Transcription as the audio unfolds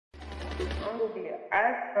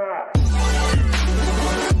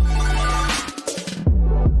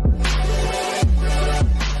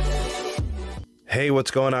Hey,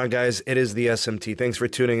 what's going on, guys? It is the SMT. Thanks for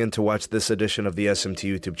tuning in to watch this edition of the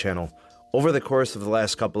SMT YouTube channel. Over the course of the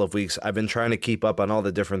last couple of weeks, I've been trying to keep up on all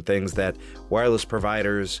the different things that wireless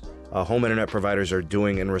providers, home internet providers are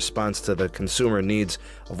doing in response to the consumer needs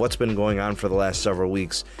of what's been going on for the last several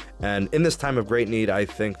weeks. And in this time of great need, I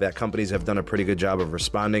think that companies have done a pretty good job of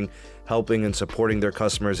responding, helping and supporting their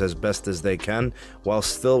customers as best as they can, while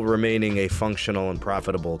still remaining a functional and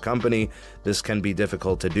profitable company. This can be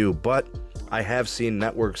difficult to do, but I have seen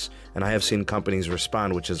networks and I have seen companies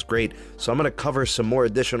respond, which is great. So I'm going to cover some more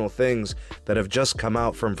additional things that have just come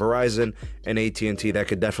out from Verizon and AT&T that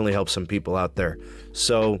could definitely help some people out there.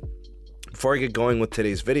 So before I get going with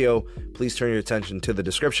today's video, please turn your attention to the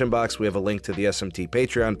description box. We have a link to the SMT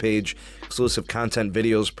Patreon page, exclusive content,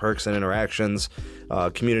 videos, perks, and interactions,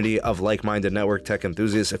 community of like-minded network tech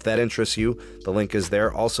enthusiasts. If that interests you, the link is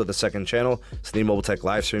there. Also, the second channel, Sneed Mobile Tech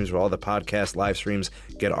live streams, where all the podcast live streams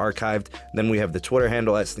get archived. Then we have the Twitter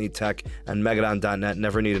handle at Sneed Tech and Megadon.net.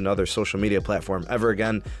 Never need another social media platform ever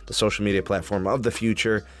again. The social media platform of the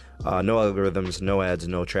future. No algorithms, no ads,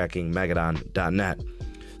 no tracking. Megadon.net.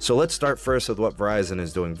 So let's start first with what Verizon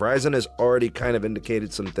is doing. Verizon has already kind of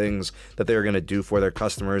indicated some things that they're going to do for their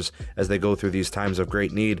customers as they go through these times of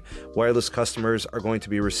great need. Wireless customers are going to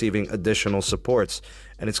be receiving additional supports,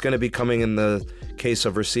 and it's going to be coming in the case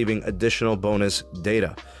of receiving additional bonus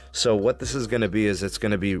data. So what this is going to be is it's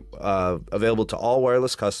going to be available to all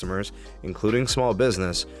wireless customers, including small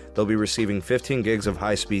business. They'll be receiving 15 gigs of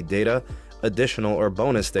high-speed data, additional or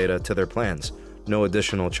bonus data to their plans. No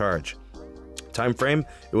additional charge. Time frame,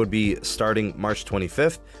 it would be starting March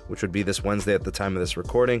 25th, which would be this Wednesday at the time of this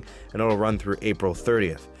recording, and it'll run through April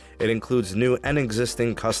 30th. It includes new and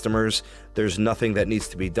existing customers. There's nothing that needs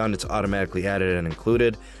to be done. It's automatically added and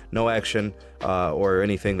included. No action or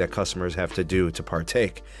anything that customers have to do to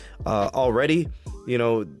partake. Already,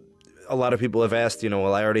 a lot of people have asked,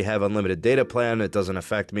 well, I already have unlimited data plan. It doesn't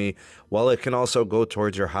affect me. Well, it can also go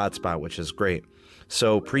towards your hotspot, which is great.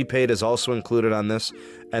 So prepaid is also included on this,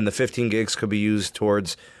 and the 15 gigs could be used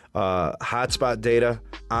towards hotspot data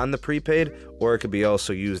on the prepaid, or it could be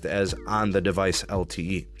also used as on the device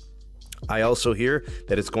LTE. I also hear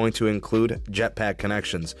that it's going to include jetpack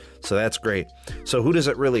connections, so that's great. So who does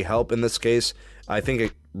it really help in this case? I think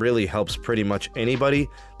it really helps pretty much anybody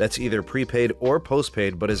that's either prepaid or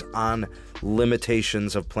postpaid but is on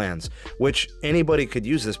limitations of plans, which anybody could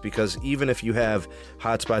use this, because even if you have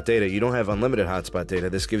hotspot data, you don't have unlimited hotspot data.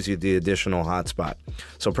 This gives you the additional hotspot.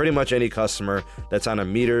 So pretty much any customer that's on a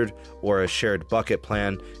metered or a shared bucket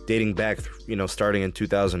plan dating back, starting in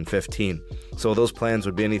 2015. So those plans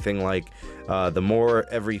would be anything like the More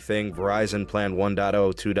Everything Verizon Plan 1.0,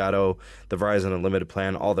 2.0, the Verizon Unlimited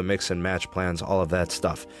Plan, all the mix and match plans, all of that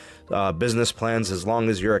stuff. Business plans, as long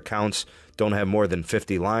as your accounts don't have more than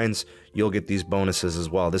 50 lines, you'll get these bonuses as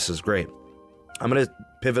well. This is great. I'm going to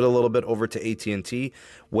pivot a little bit over to AT&T,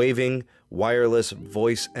 waiving wireless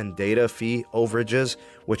voice and data fee overages,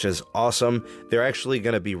 which is awesome. They're actually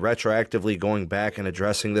going to be retroactively going back and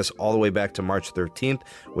addressing this all the way back to March 13th,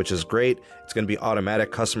 which is great. It's going to be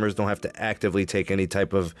automatic. Customers don't have to actively take any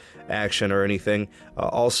type of action or anything.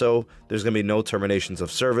 Also, there's going to be no terminations of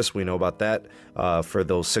service. We know about that for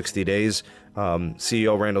those 60 days.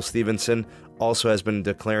 CEO Randall Stevenson also has been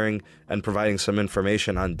declaring and providing some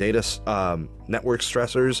information on data network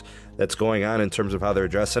stressors that's going on in terms of how they're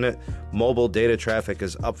addressing it. Mobile data traffic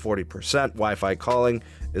is up 40%. Wi-Fi calling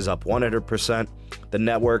is up 100%. The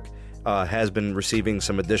network has been receiving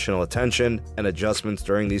some additional attention and adjustments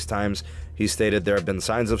during these times. He stated there have been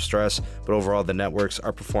signs of stress, but overall the networks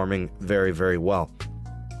are performing very, very well.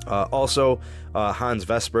 Also, Hans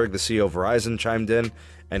Vestberg, the CEO of Verizon, chimed in,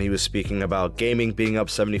 and he was speaking about gaming being up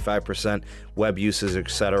 75%, web usage,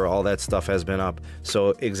 etc. All that stuff has been up,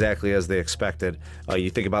 so exactly as they expected. You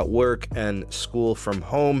think about work and school from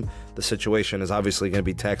home, the situation is obviously going to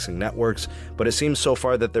be taxing networks, but it seems so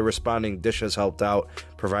far that they're responding. Dish has helped out,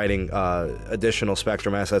 providing additional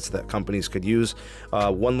spectrum assets that companies could use.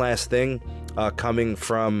 One last thing coming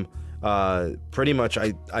from pretty much,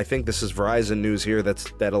 I think this is Verizon news here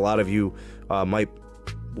that a lot of you might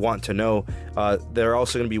want to know. They're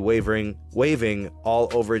also going to be waiving all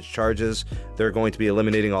overage charges. They're going to be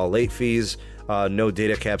eliminating all late fees, no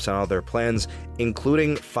data caps on all their plans,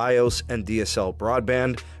 including Fios and DSL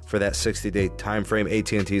broadband for that 60-day time frame.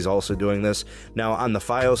 AT&T is also doing this. Now, on the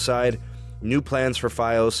Fios side, new plans for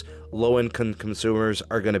Fios. Low-income consumers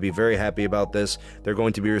are going to be very happy about this. They're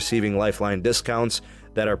going to be receiving lifeline discounts.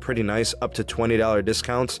 that are pretty nice, up to $20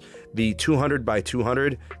 discounts. The 200 by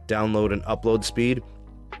 200 download and upload speed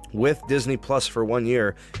with Disney Plus for 1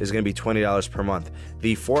 year is going to be $20 per month.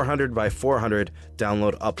 The 400 by 400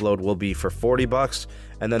 download upload will be for $40,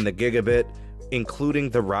 and then the gigabit, including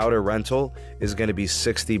the router rental, is going to be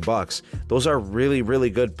 $60. Those are really, really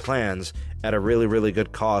good plans at a really, really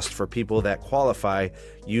good cost for people that qualify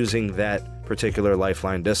using that particular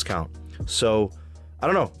Lifeline discount. So I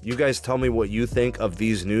don't know, you guys tell me what you think of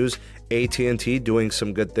these news. AT&T doing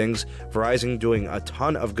some good things, Verizon doing a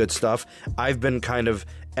ton of good stuff. I've been kind of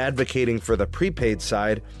advocating for the prepaid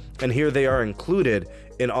side, and here they are included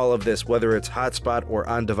in all of this, whether it's hotspot or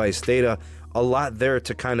on-device data. A lot there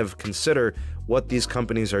to kind of consider what these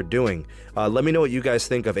companies are doing. Let me know what you guys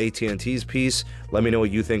think of AT&T's piece. Let me know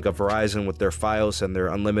what you think of Verizon with their Fios and their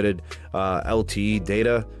unlimited LTE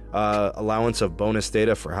data allowance of bonus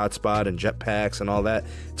data for hotspot and jetpacks and all that.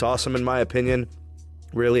 It's awesome in my opinion.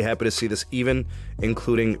 Really happy to see this, even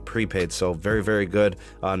including prepaid. So very, very good.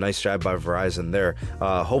 Nice job by Verizon there.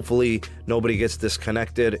 Hopefully nobody gets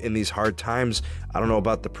disconnected in these hard times. I don't know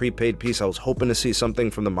about the prepaid piece. I was hoping to see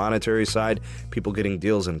something from the monetary side, people getting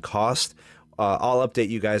deals in cost. I'll update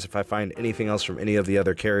you guys if I find anything else from any of the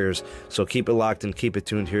other carriers. So keep it locked and keep it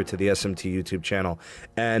tuned here to the SMT YouTube channel.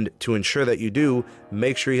 And to ensure that you do,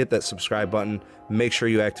 make sure you hit that subscribe button. Make sure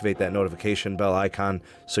you activate that notification bell icon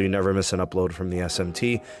so you never miss an upload from the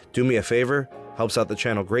SMT. Do me a favor, helps out the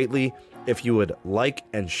channel greatly, if you would like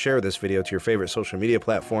and share this video to your favorite social media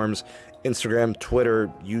platforms, Instagram,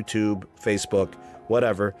 Twitter, YouTube, Facebook,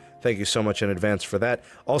 whatever. Thank you so much in advance for that.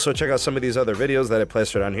 Also, check out some of these other videos that I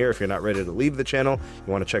plastered on here. If you're not ready to leave the channel,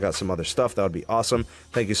 you want to check out some other stuff, that would be awesome.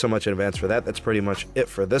 Thank you so much in advance for that. That's pretty much it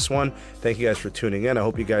for this one. Thank you guys for tuning in. I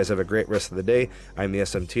hope you guys have a great rest of the day. I'm the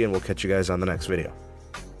SMT, and we'll catch you guys on the next video.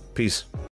 Peace.